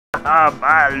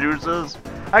Bye, losers.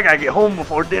 I gotta get home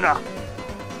before dinner.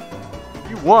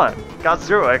 You won. Got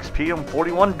 0 XP and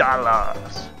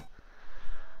 $41.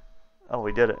 Oh,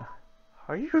 we did it.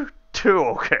 Are you two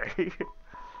okay?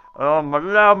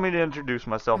 Allow me to introduce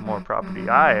myself more properly.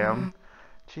 I am.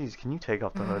 Jeez, can you take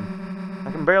off the hood?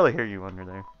 I can barely hear you under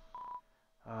there.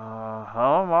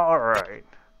 I'm alright.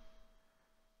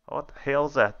 What the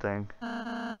hell's that thing?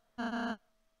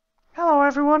 Hello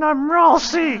everyone, I'm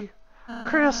Ralsei!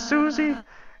 Chris, Susie,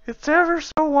 it's ever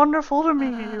so wonderful to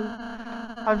meet you.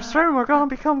 I'm certain we're gonna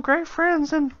become great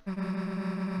friends and...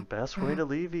 Best way to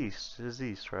leave east is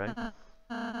east, right?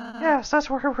 Yes, that's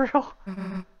where we'll...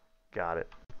 Got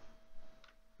it.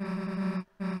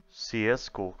 See you at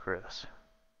school, Chris.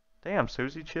 Damn,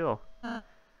 Susie, chill.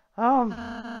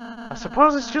 I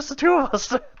suppose it's just the two of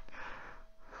us.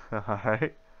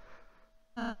 Alright.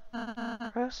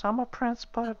 Chris, I'm a prince,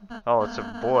 but... Oh, it's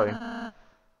a boy.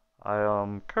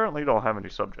 I, currently don't have any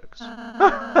subjects.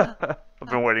 I've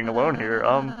been waiting alone here,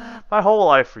 my whole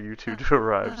life for you two to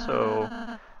arrive, so...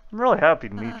 I'm really happy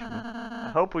to meet you.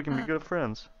 I hope we can be good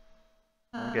friends.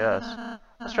 I guess.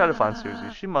 Let's try to find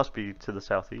Susie. She must be to the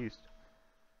southeast.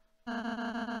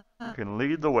 You can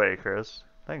lead the way, Chris.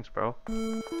 Thanks, bro.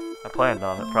 I planned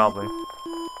on it, probably.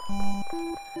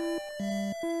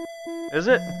 Is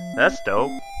it? That's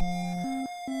dope.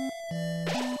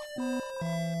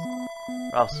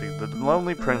 I'll see. The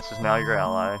lonely prince is now your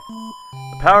ally.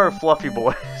 The power of fluffy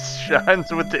boys shines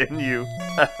within you.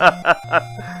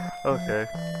 Okay.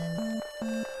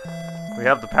 We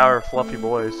have the power of fluffy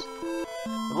boys.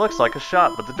 It looks like a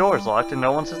shop, but the door's locked and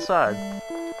no one's inside.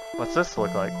 What's this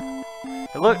look like?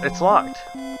 It's locked.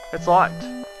 It's locked.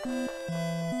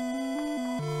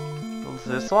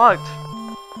 It's locked.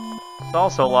 It's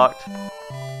also locked.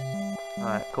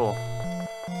 Alright, cool.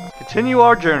 Let's continue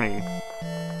our journey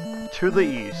to the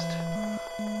east.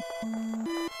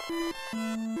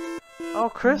 Oh,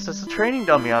 Chris, it's a training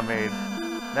dummy I made.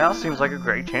 Now seems like a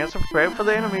great chance to prepare for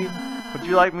the enemy. Would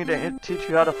you like me to teach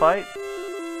you how to fight?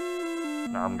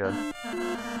 No, I'm good.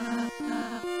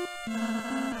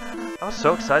 I was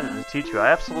so excited to teach you, I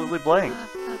absolutely blanked.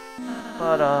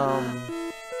 But,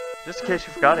 just in case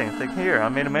you forgot anything, here, I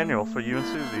made a manual for you and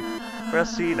Susie.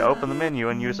 Press C to open the menu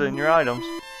and use it in your items.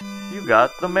 You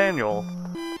got the manual.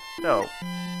 No.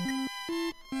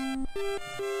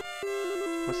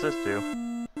 What's this do?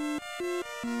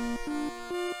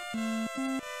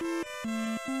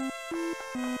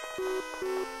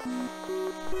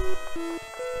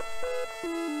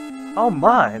 Oh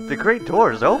my, the great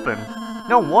door is open.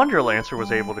 No wonder Lancer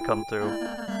was able to come through.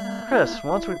 Chris,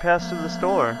 once we pass through this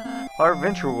door, our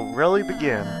adventure will really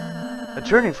begin. A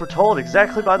journey foretold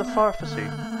exactly by the prophecy.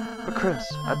 But Chris,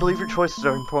 I believe your choices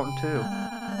are important too.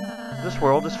 This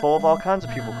world is full of all kinds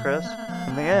of people, Chris.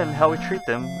 In the end, how we treat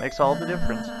them makes all the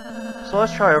difference. So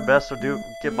let's try our best to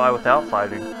get by without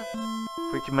fighting.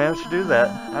 If we can manage to do that,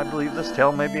 I believe this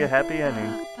tale may be a happy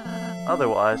ending.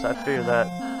 Otherwise, I fear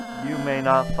that you may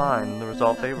not find the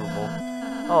result favorable.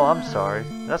 Oh, I'm sorry.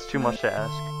 That's too much to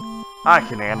ask. I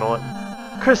can handle it.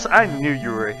 Chris, I knew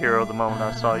you were a hero the moment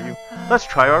I saw you. Let's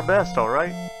try our best,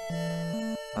 alright?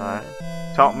 Alright.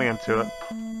 Talk me into it.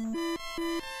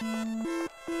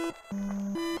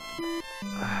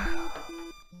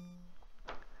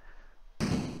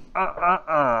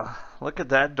 Look at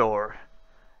that door.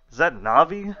 Is that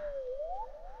Navi?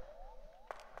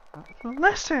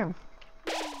 Listen!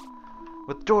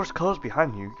 With doors closed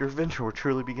behind you, your adventure will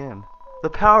truly begin. The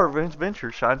power of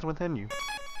adventure shines within you.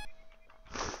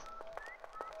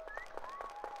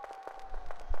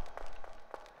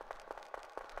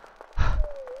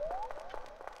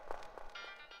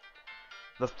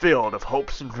 The field of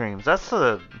hopes and dreams. That's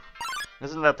the...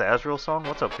 Isn't that the Azrael song?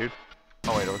 What's up, dude?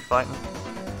 Oh wait, are we fighting?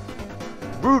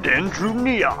 Rudin drew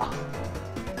near.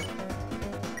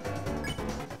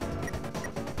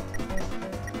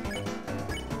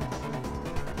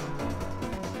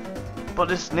 But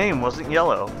his name wasn't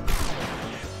yellow.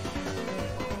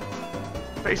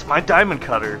 Face my diamond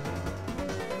cutter.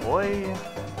 Boy.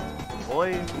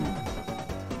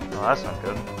 Oh, that's not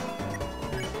good.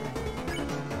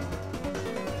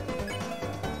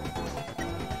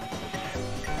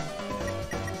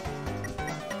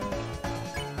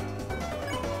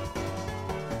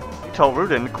 You told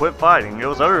Rudin to quit fighting. It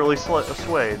was utterly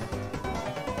swayed.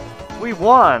 We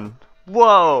won!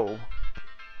 Whoa!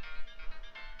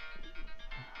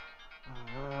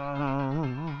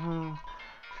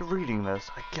 If you're reading this,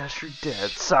 I guess you're dead.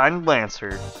 Signed,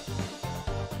 Lancer.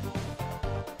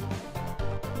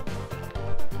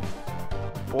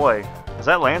 Boy, is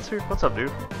that Lancer? What's up,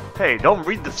 dude? Hey, don't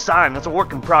read the sign. That's a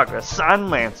work in progress.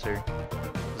 Signed, Lancer.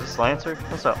 Is this Chris, Lancer,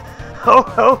 what's up? Ho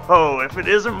ho ho, if it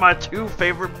isn't my two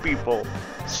favorite people.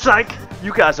 Psych,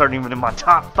 you guys aren't even in my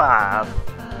top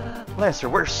 5. Lancer,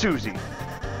 where's Susie?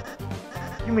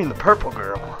 You mean the purple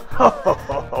girl? Ho ho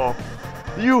ho ho.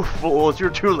 You fools, you're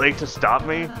too late to stop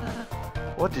me.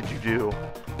 What did you do?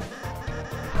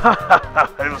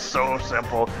 It was so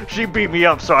simple. She beat me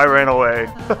up, so I ran away.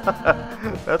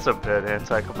 That's a bit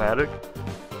anticlimactic.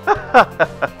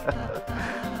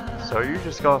 So are you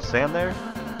just gonna stand there?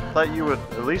 Thought you would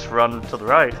at least run to the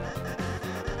right.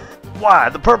 Why?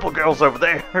 The purple girl's over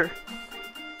there. Can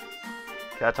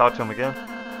I talk to him again?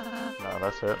 No,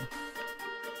 that's it.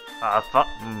 I thought.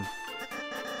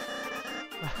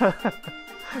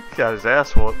 Got his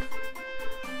ass whooped.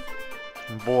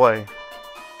 Boy.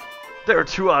 There are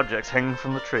 2 objects hanging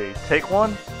from the tree. Take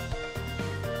one.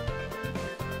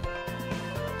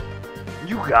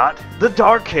 You got the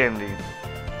dark candy.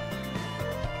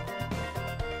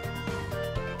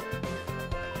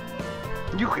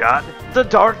 You got the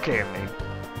dark candy.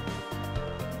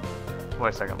 Wait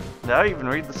a second. Did I even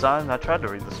read the sign? I tried to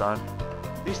read the sign.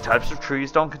 These types of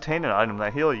trees don't contain an item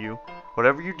that heal you.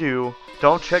 Whatever you do,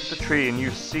 don't check the tree and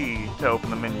use C to open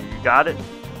the menu. You got it?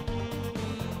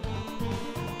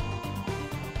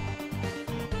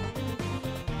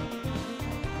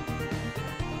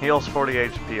 Heals 40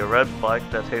 HP, a red spike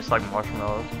that tastes like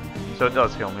marshmallows. So it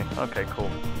does heal me. Okay,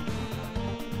 cool.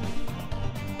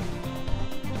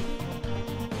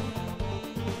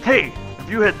 Hey! If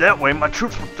you head that way, my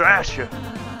troops will thrash you.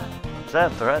 Is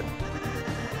that a threat?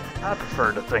 I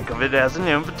prefer to think of it as an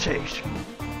invitation.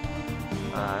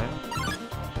 Alright.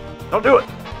 Don't do it!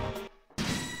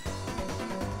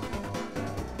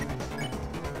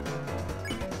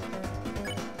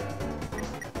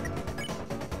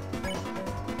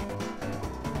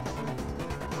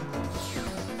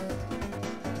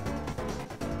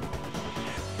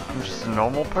 I'm just a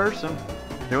normal person,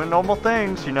 doing normal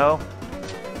things, you know.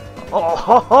 Oh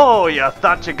ho ho! You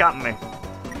thought you got me.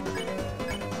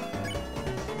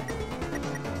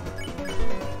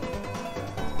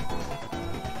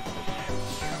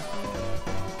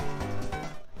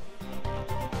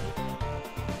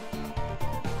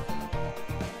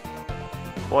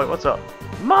 Boy, what's up?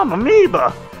 Mama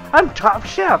Amoeba! I'm top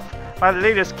chef! My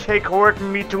latest cake worked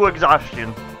me to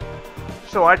exhaustion.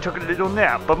 So I took a little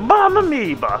nap, but Mama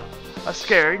Amoeba! A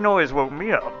scary noise woke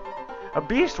me up. A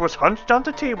beast was hunched on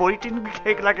the table eating the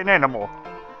cake like an animal.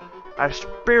 I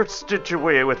spirted it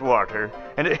away with water,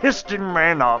 and it hissed and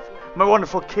ran off. My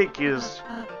wonderful cake is...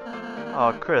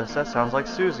 Oh, Chris, that sounds like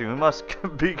Susie. We must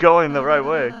be going the right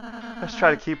way. Let's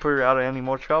try to keep her out of any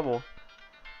more trouble.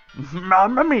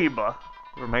 Mama Amoeba!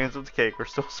 The remains of the cake are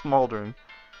still smoldering.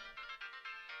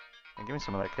 Hey, give me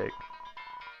some of that cake.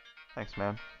 Thanks,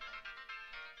 man.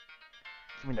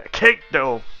 Give me that cake,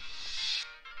 though!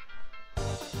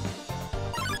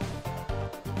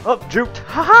 Up, juked!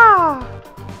 Ha ha!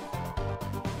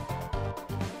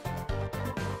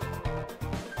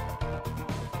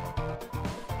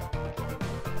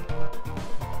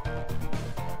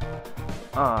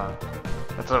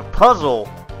 It's a puzzle!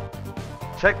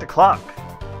 Check the clock.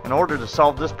 In order to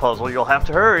solve this puzzle, you'll have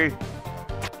to hurry.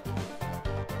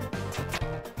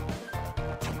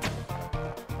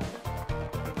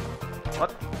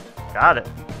 What? Got it.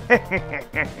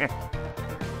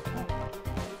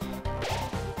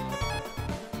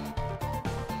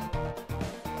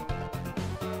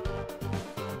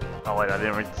 Oh wait, I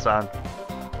didn't read the sign.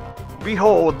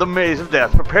 Behold the maze of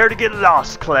death. Prepare to get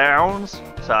lost, clowns.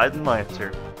 Sighed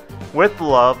Lancer. With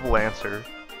love, Lancer.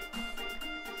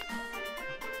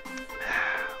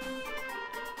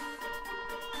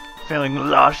 Feeling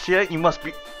lost yet? You must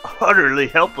be utterly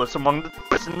helpless among the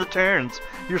twists and the turns.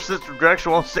 Your sister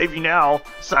Drexel won't save you now.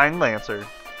 Signed, Lancer.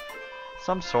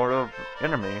 Some sort of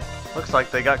enemy. Looks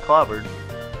like they got clobbered.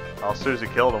 Oh, Susie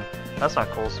killed him. That's not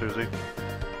cool, Susie.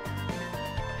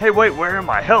 Hey, wait, where am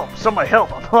I? Help! Somebody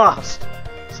help! I'm lost!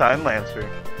 Signed, Lancer.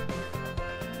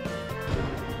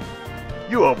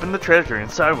 You open the treasure.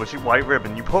 Inside was your white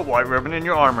ribbon. You put white ribbon in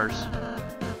your armors.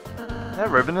 That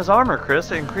ribbon is armor,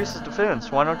 Chris. It increases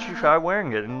defense. Why don't you try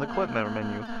wearing it in the equipment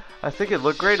menu? I think it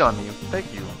looked great on you.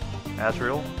 Thank you.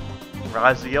 Azrael.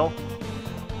 Raziel.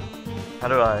 How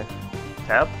do I...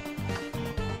 tab?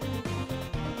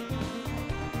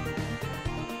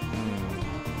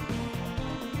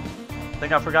 I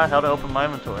think I forgot how to open my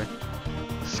inventory.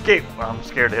 Escape! Well, I'm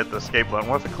scared to hit the escape button.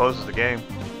 What if it closes the game?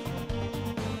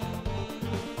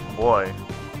 Boy.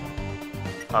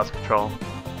 Lost control.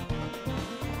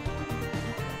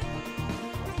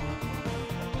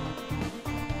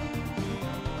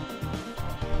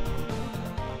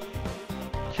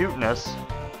 Cuteness.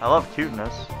 I love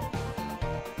cuteness.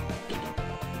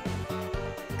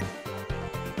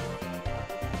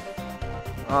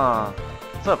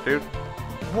 What's up, dude?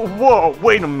 Whoa,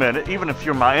 wait a minute. Even if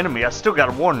you're my enemy, I still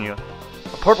gotta warn you.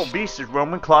 A purple beast is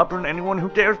roaming, clobbering anyone who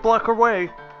dares block our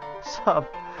way. Sup?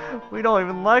 We don't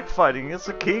even like fighting. It's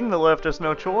the king that left us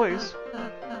no choice.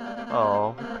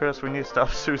 Oh, Chris, we need to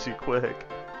stop Susie quick.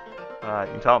 Alright,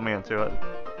 you talked me into it.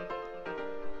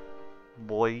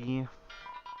 Boy.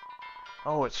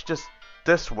 Oh, it's just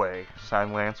this way,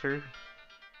 sign Lancer.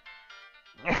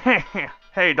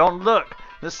 Hey, don't look.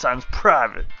 This sign's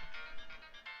private.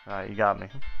 Alright, you got me.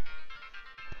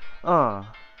 Oh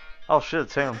shit,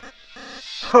 it's him.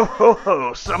 Ho ho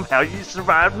ho, somehow you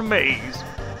survived the maze.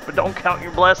 But don't count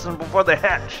your blessings before they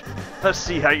hatch. Let's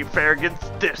see how you fare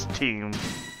against this team.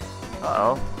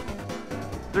 Uh-oh.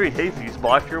 3 hay thieves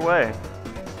blocked your way.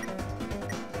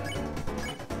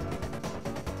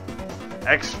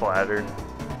 X-Flatter.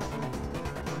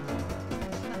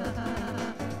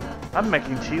 I'm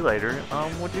making tea later.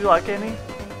 Would you like any?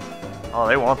 Oh,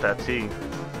 they want that tea.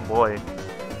 Boy.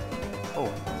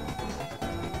 Oh.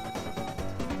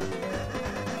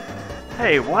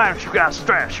 Hey, why aren't you guys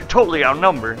stressed? You're totally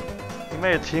outnumbered. You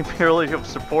made a team purely of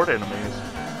support enemies.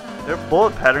 Their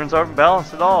bullet patterns aren't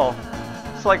balanced at all.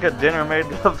 It's like a dinner made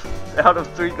out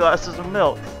of 3 glasses of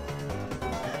milk.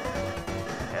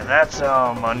 And that's,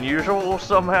 unusual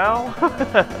somehow?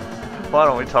 Why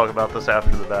don't we talk about this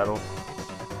after the battle?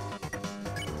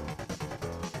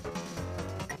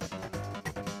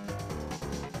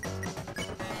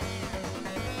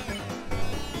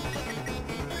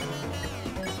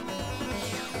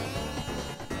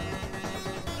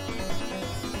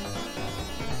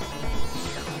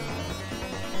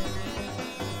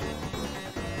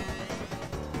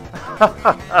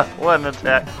 What an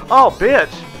attack. Oh,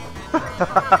 bitch!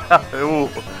 Ooh.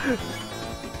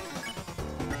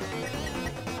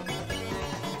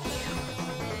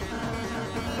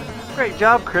 Great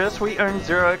job, Chris. We earned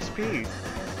 0 XP.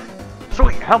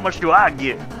 Sweet, how much do I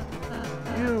get?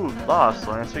 You lost,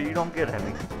 Lancer. You don't get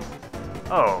any.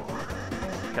 Oh.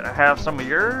 Can I have some of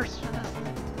yours?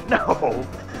 No!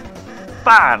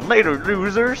 Fine, later,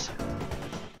 losers!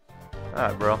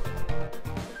 Alright, bro.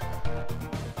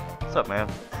 What's up, man?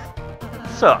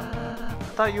 What's up? I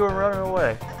thought you were running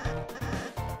away.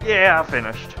 Yeah, I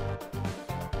finished.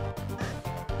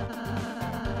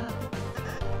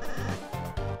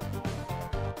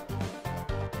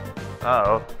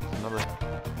 Uh-oh.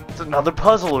 It's another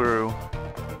puzzleroo.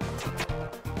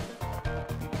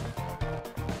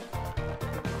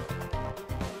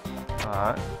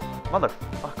 Alright.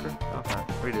 Motherfucker. Okay,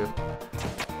 we do.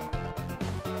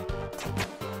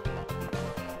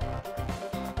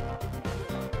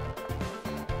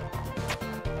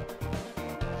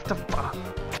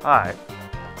 Alright.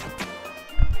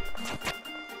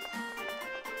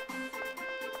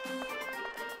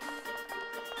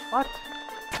 What?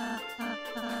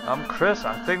 Chris,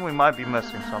 I think we might be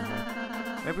missing something.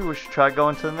 Maybe we should try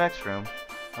going to the next room.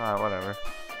 Alright, whatever.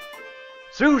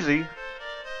 Susie!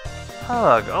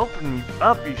 Hug, open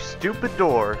up, you stupid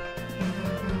door.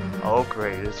 Oh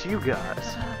great, it's you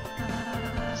guys.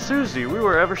 Susie, we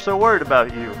were ever so worried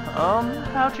about you.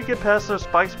 How'd you get past those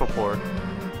spikes before?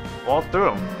 Walk through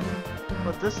them.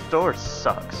 But this door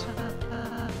sucks.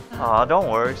 Aw, don't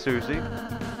worry, Susie.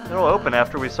 It'll open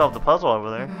after we solve the puzzle over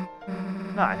there.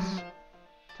 Nice.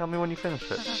 Tell me when you finish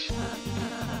it.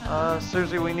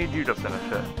 Susie, we need you to finish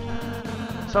it.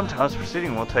 Sometimes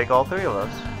proceeding will take all 3 of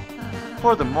us.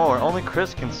 Furthermore, only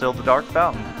Chris can seal the dark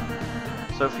fountain.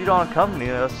 So if you don't accompany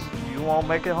us, you won't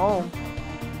make it home.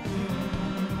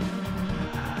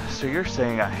 So you're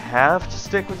saying I have to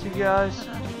stick with you guys?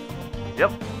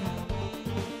 Yep.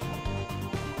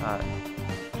 Alright.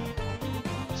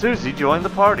 Susie, join the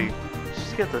party. Let's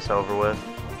just get this over with.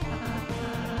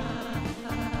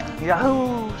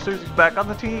 Yahoo! Susie's back on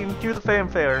the team. Cue the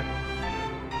fanfare.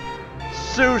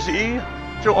 Susie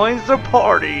joins the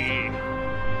party!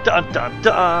 Dun dun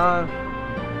dun!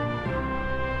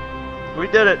 We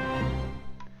did it!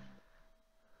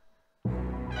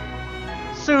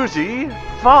 Susie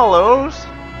follows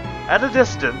at a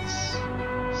distance,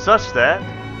 such that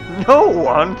no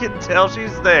one can tell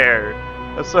she's there.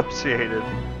 Associated.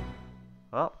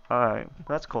 Well, alright.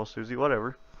 That's cool, Susie.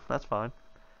 Whatever. That's fine.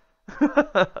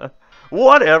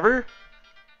 Whatever!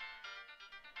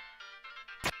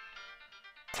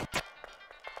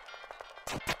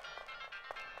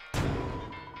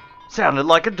 Sounded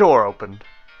like a door opened.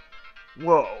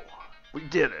 Whoa. We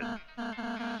did it.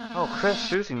 Oh, Chris,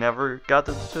 Susie never got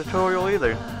the tutorial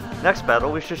either. Next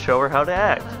battle, we should show her how to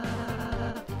act.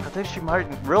 I think she might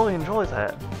really enjoy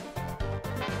that.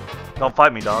 Don't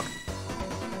fight me, dog.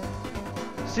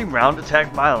 See round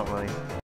attack violently.